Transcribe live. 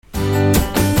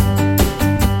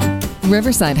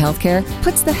Riverside Healthcare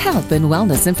puts the health and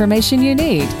wellness information you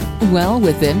need well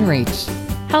within reach.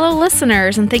 Hello,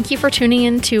 listeners, and thank you for tuning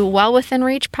in to Well Within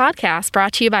Reach podcast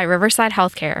brought to you by Riverside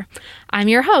Healthcare. I'm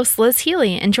your host, Liz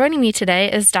Healy, and joining me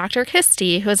today is Dr.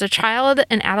 Kisti, who is a child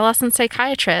and adolescent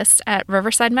psychiatrist at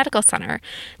Riverside Medical Center.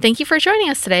 Thank you for joining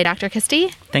us today, Dr.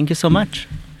 Kisti. Thank you so much.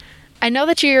 I know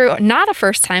that you're not a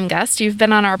first-time guest. You've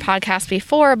been on our podcast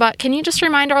before, but can you just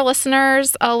remind our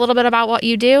listeners a little bit about what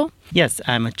you do? Yes,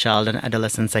 I'm a child and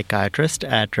adolescent psychiatrist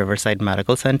at Riverside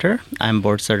Medical Center. I'm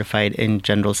board certified in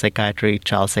general psychiatry,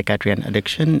 child psychiatry, and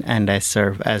addiction, and I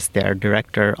serve as their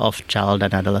director of child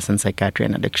and adolescent psychiatry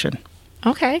and addiction.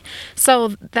 Okay, so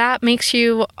that makes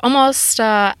you almost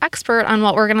expert on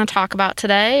what we're going to talk about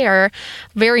today, or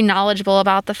very knowledgeable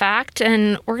about the fact.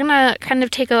 And we're going to kind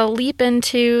of take a leap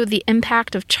into the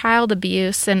impact of child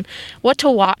abuse and what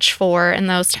to watch for in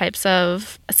those types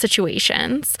of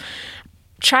situations.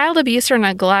 Child abuse or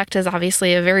neglect is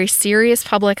obviously a very serious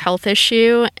public health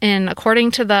issue, and according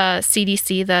to the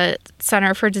CDC, the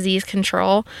Center for Disease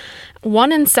Control,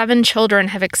 1 in 7 children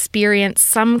have experienced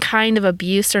some kind of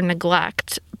abuse or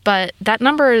neglect, but that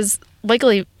number is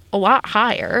likely a lot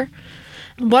higher.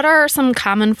 What are some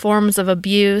common forms of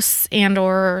abuse and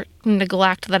or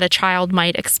neglect that a child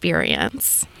might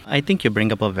experience? I think you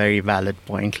bring up a very valid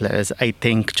point, Liz. I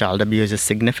think child abuse is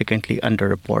significantly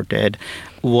underreported.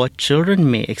 What children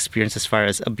may experience as far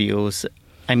as abuse,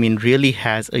 really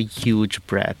has a huge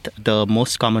breadth. The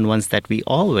most common ones that we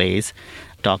always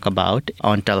talk about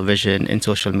on television and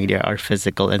social media are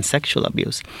physical and sexual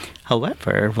abuse.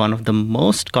 However, one of the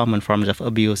most common forms of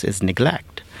abuse is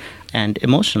neglect and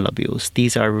emotional abuse.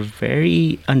 These are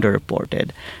very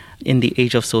underreported. In the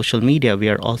age of social media, we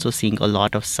are also seeing a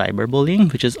lot of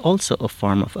cyberbullying, which is also a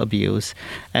form of abuse.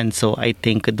 And so I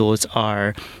think those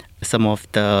are some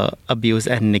of the abuse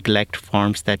and neglect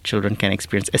forms that children can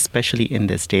experience, especially in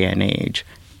this day and age.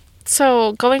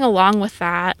 So going along with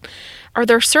that, are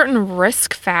there certain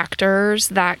risk factors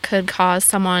that could cause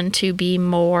someone to be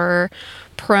more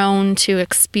prone to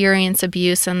experience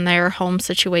abuse in their home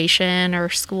situation or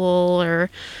school or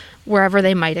wherever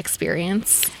they might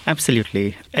experience?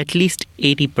 Absolutely. At least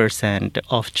 80%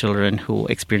 of children who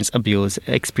experience abuse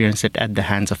experience it at the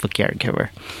hands of a caregiver.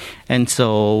 And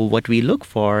so what we look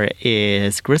for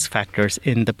is risk factors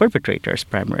in the perpetrators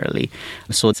primarily.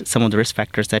 So some of the risk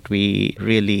factors that we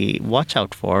really watch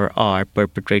out for are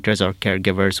perpetrators or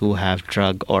caregivers who have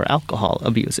drug or alcohol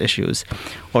abuse issues,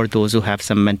 or those who have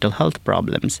some mental health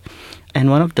problems. And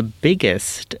one of the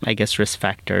biggest, risk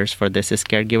factors for this is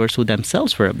caregivers who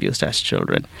themselves were abused as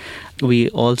children. We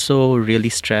also really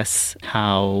stress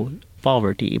how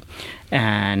poverty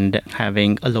and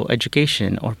having a low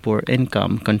education or poor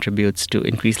income contributes to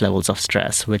increased levels of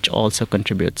stress, which also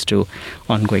contributes to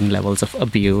ongoing levels of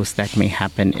abuse that may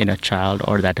happen in a child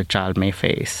or that a child may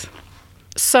face.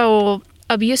 So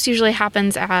abuse usually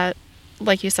happens at,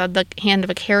 like you said, the hand of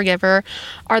a caregiver.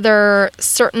 Are there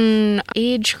certain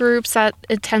age groups that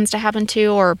it tends to happen to,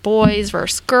 or boys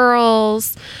versus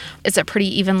girls? Is it pretty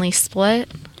evenly split?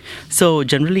 So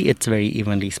generally, it's very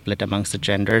evenly split amongst the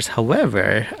genders.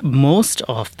 However, most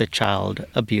of the child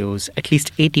abuse, at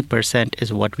least 80%,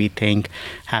 is what we think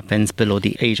happens below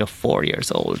the age of 4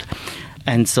 years old.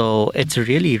 And so it's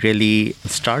really, really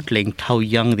startling how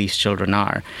young these children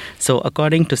are. So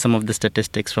according to some of the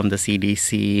statistics from the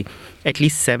CDC, at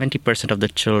least 70% of the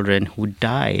children who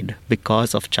died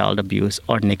because of child abuse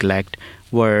or neglect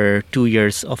were 2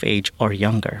 years of age or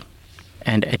younger.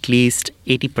 And at least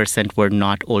 80% were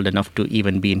not old enough to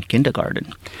even be in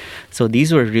kindergarten. So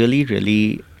these were really,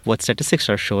 really, what statistics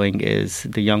are showing is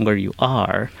the younger you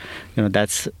are,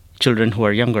 that's children who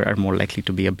are younger are more likely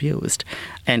to be abused.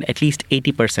 And at least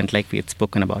 80%, like we had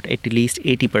spoken about, at least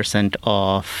 80%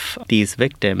 of these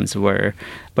victims were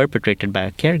perpetrated by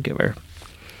a caregiver.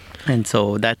 And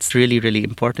so that's really, really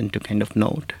important to kind of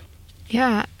note.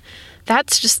 Yeah,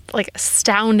 that's just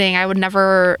astounding. I would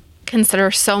never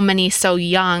consider so many so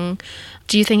young.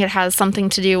 Do you think it has something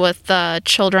to do with the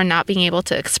children not being able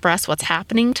to express what's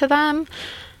happening to them?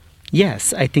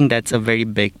 Yes, I think that's a very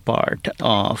big part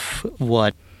of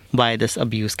why this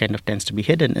abuse kind of tends to be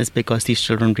hidden, is because these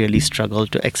children really struggle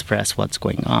to express what's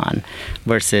going on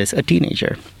versus a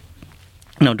teenager.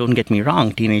 Now, don't get me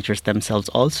wrong, teenagers themselves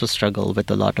also struggle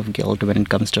with a lot of guilt when it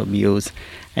comes to abuse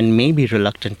and may be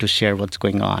reluctant to share what's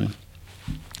going on.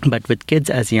 But with kids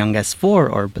as young as 4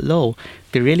 or below,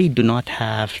 they really do not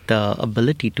have the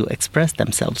ability to express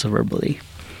themselves verbally.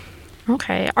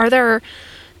 Okay. Are there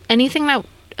anything that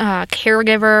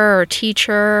caregiver or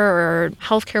teacher or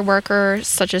healthcare worker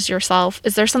such as yourself,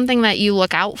 is there something that you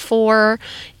look out for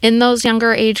in those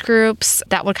younger age groups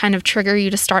that would kind of trigger you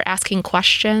to start asking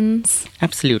questions?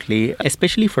 Absolutely.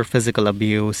 Especially for physical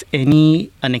abuse,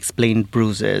 any unexplained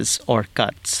bruises or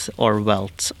cuts or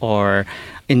welts or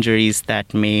injuries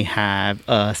that may have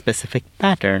a specific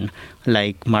pattern,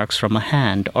 like marks from a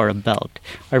hand or a belt,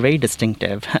 are very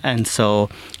distinctive. And so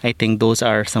I think those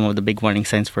are some of the big warning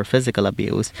signs for physical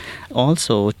abuse.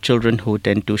 Also, children who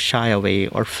tend to shy away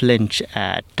or flinch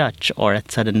at touch or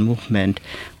at sudden movement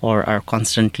or are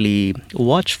constantly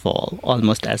watchful,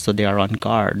 almost as though they are on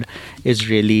guard, is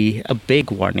really a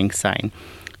big warning sign.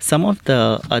 Some of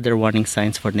the other warning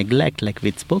signs for neglect, like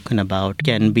we'd spoken about,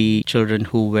 can be children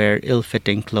who wear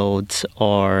ill-fitting clothes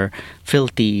or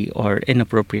filthy or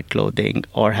inappropriate clothing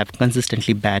or have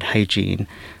consistently bad hygiene,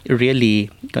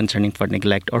 really concerning for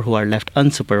neglect, or who are left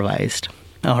unsupervised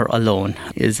or alone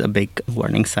is a big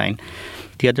warning sign.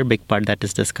 The other big part that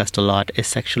is discussed a lot is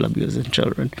sexual abuse in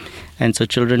children. And so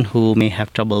children who may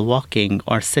have trouble walking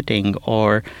or sitting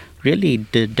or really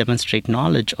demonstrate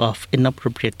knowledge of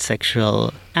inappropriate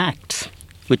sexual acts,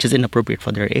 which is inappropriate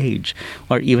for their age,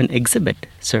 or even exhibit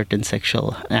certain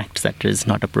sexual acts that is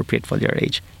not appropriate for their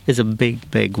age, is a big,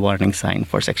 big warning sign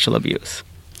for sexual abuse.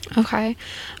 Okay.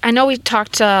 I know we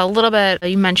talked a little bit,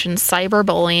 you mentioned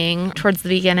cyberbullying towards the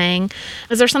beginning.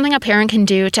 Is there something a parent can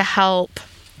do to help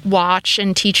watch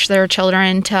and teach their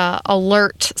children to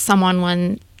alert someone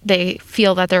when they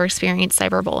feel that they're experiencing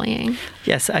cyberbullying?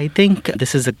 Yes, I think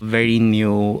this is a very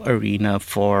new arena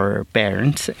for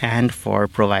parents and for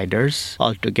providers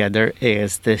altogether,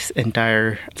 is this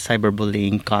entire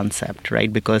cyberbullying concept,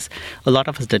 right? Because a lot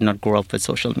of us did not grow up with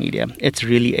social media. It's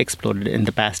really exploded in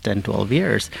the past 10, 12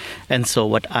 years. And so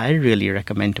what I really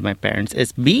recommend to my parents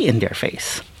is be in their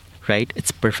face. Right?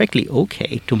 It's perfectly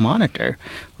okay to monitor,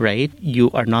 right? You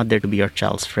are not there to be your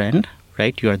child's friend,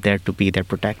 right? You are there to be their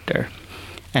protector.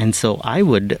 And so I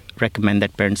would recommend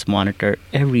that parents monitor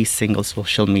every single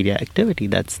social media activity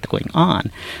that's going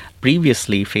on.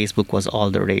 Previously, Facebook was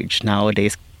all the rage.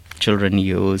 Nowadays, children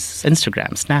use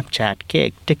Instagram, Snapchat,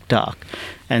 Kik, TikTok.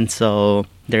 And so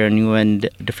there are new and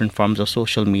different forms of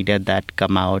social media that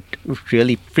come out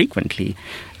really frequently.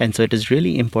 And so it is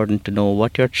really important to know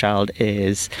what your child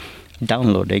is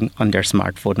downloading on their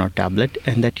smartphone or tablet,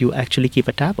 and that you actually keep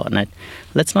a tab on it.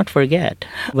 Let's not forget,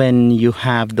 when you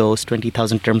have those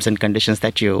 20,000 terms and conditions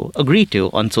that you agree to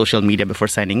on social media before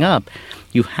signing up,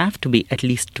 you have to be at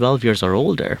least 12 years or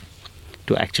older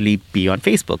to actually be on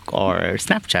Facebook or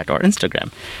Snapchat or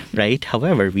Instagram, right?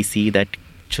 However, we see that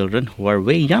children who are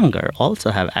way younger also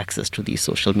have access to these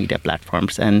social media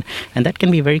platforms, and that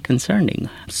can be very concerning.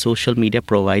 Social media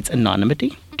provides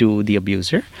anonymity to the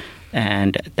abuser,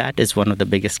 and that is one of the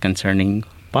biggest concerning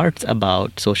parts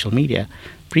about social media.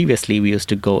 Previously, we used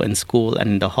to go in school and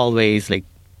in the hallways, like,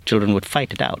 children would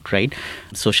fight it out, right?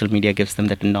 Social media gives them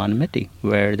that anonymity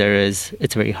where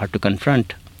it's very hard to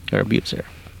confront your abuser.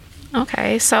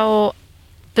 Okay, so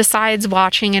besides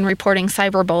watching and reporting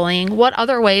cyberbullying, what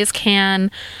other ways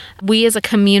can we as a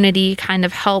community kind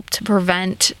of help to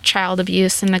prevent child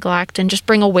abuse and neglect and just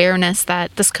bring awareness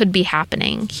that this could be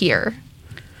happening here?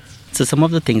 So some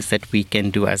of the things that we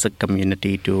can do as a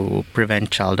community to prevent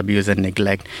child abuse and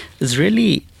neglect is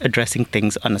really addressing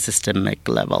things on a systemic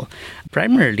level.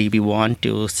 Primarily, we want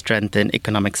to strengthen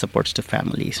economic supports to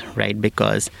families, right?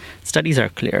 Because studies are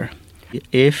clear.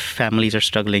 If families are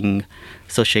struggling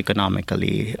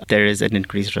socioeconomically, there is an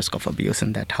increased risk of abuse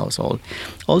in that household.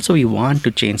 Also, we want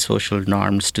to change social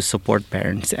norms to support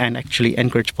parents and actually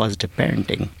encourage positive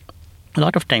parenting. A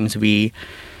lot of times we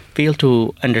fail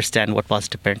to understand what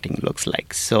positive parenting looks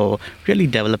like. So really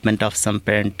development of some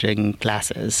parenting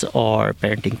classes or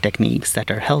parenting techniques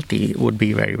that are healthy would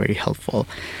be very, very helpful.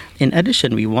 In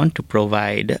addition, we want to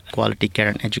provide quality care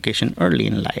and education early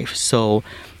in life. So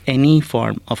any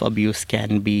form of abuse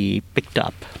can be picked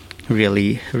up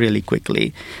really, really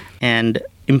quickly. And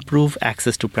improve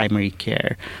access to primary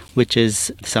care, which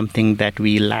is something that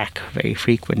we lack very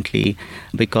frequently,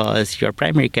 because your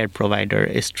primary care provider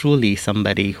is truly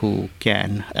somebody who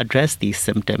can address these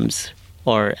symptoms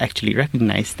or actually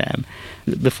recognize them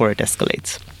before it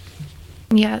escalates.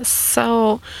 Yes.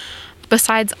 So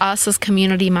besides us as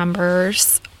community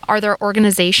members, are there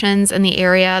organizations in the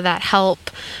area that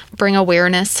help bring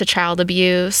awareness to child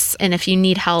abuse? And if you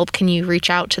need help, can you reach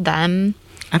out to them?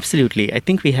 Absolutely. I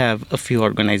think we have a few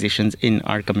organizations in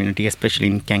our community, especially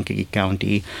in Kankakee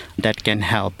County, that can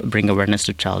help bring awareness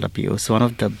to child abuse. One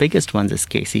of the biggest ones is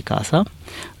KC CASA.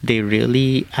 They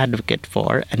really advocate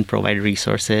for and provide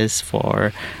resources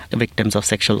for victims of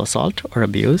sexual assault or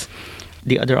abuse.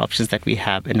 The other options that we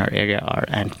have in our area are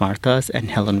Aunt Martha's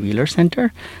and Helen Wheeler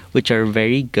Center, which are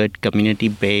very good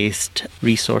community-based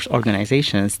resource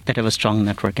organizations that have a strong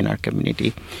network in our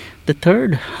community. The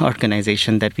third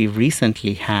organization that we've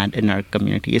recently had in our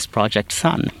community is Project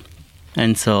Sun.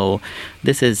 And so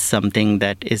this is something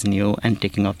that is new and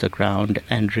taking off the ground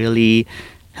and really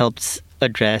helps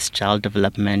address child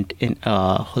development in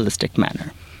a holistic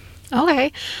manner.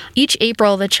 Okay. Each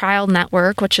April, the Child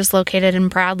Network, which is located in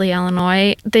Bradley,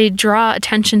 Illinois, they draw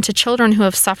attention to children who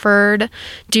have suffered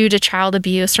due to child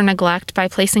abuse or neglect by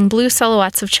placing blue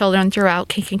silhouettes of children throughout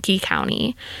Kankakee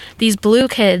County. These blue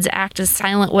kids act as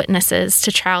silent witnesses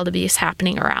to child abuse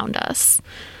happening around us.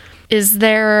 Is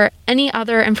there any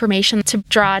other information to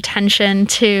draw attention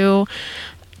to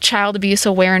child abuse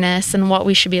awareness and what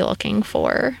we should be looking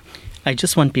for? I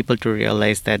just want people to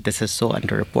realize that this is so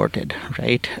underreported,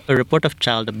 right? A report of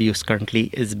child abuse currently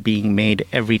is being made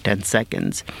every 10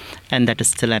 seconds, and that is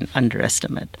still an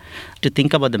underestimate. To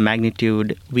think about the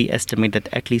magnitude, we estimate that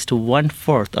at least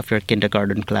 1/4 of your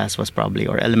kindergarten class was probably,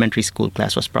 or elementary school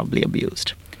class was probably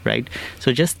abused, right?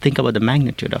 So just think about the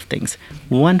magnitude of things.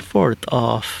 1/4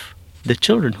 of the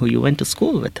children who you went to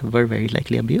school with were very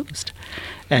likely abused.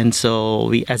 And so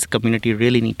we as a community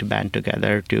really need to band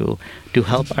together to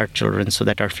help our children so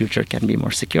that our future can be more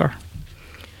secure.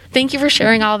 Thank you for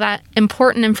sharing all that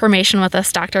important information with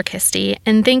us, Dr. Kisty.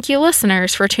 And thank you,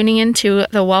 listeners, for tuning into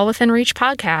the Well Within Reach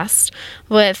podcast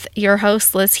with your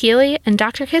host, Liz Healy, and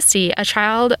Dr. Kisty, a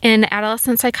child and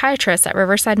adolescent psychiatrist at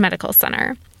Riverside Medical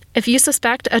Center. If you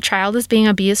suspect a child is being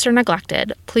abused or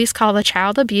neglected, please call the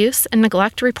Child Abuse and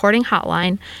Neglect Reporting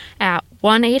Hotline at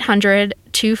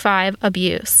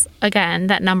 1-800-25-ABUSE. Again,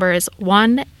 that number is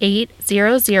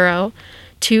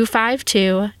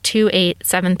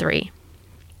 1-800-252-2873.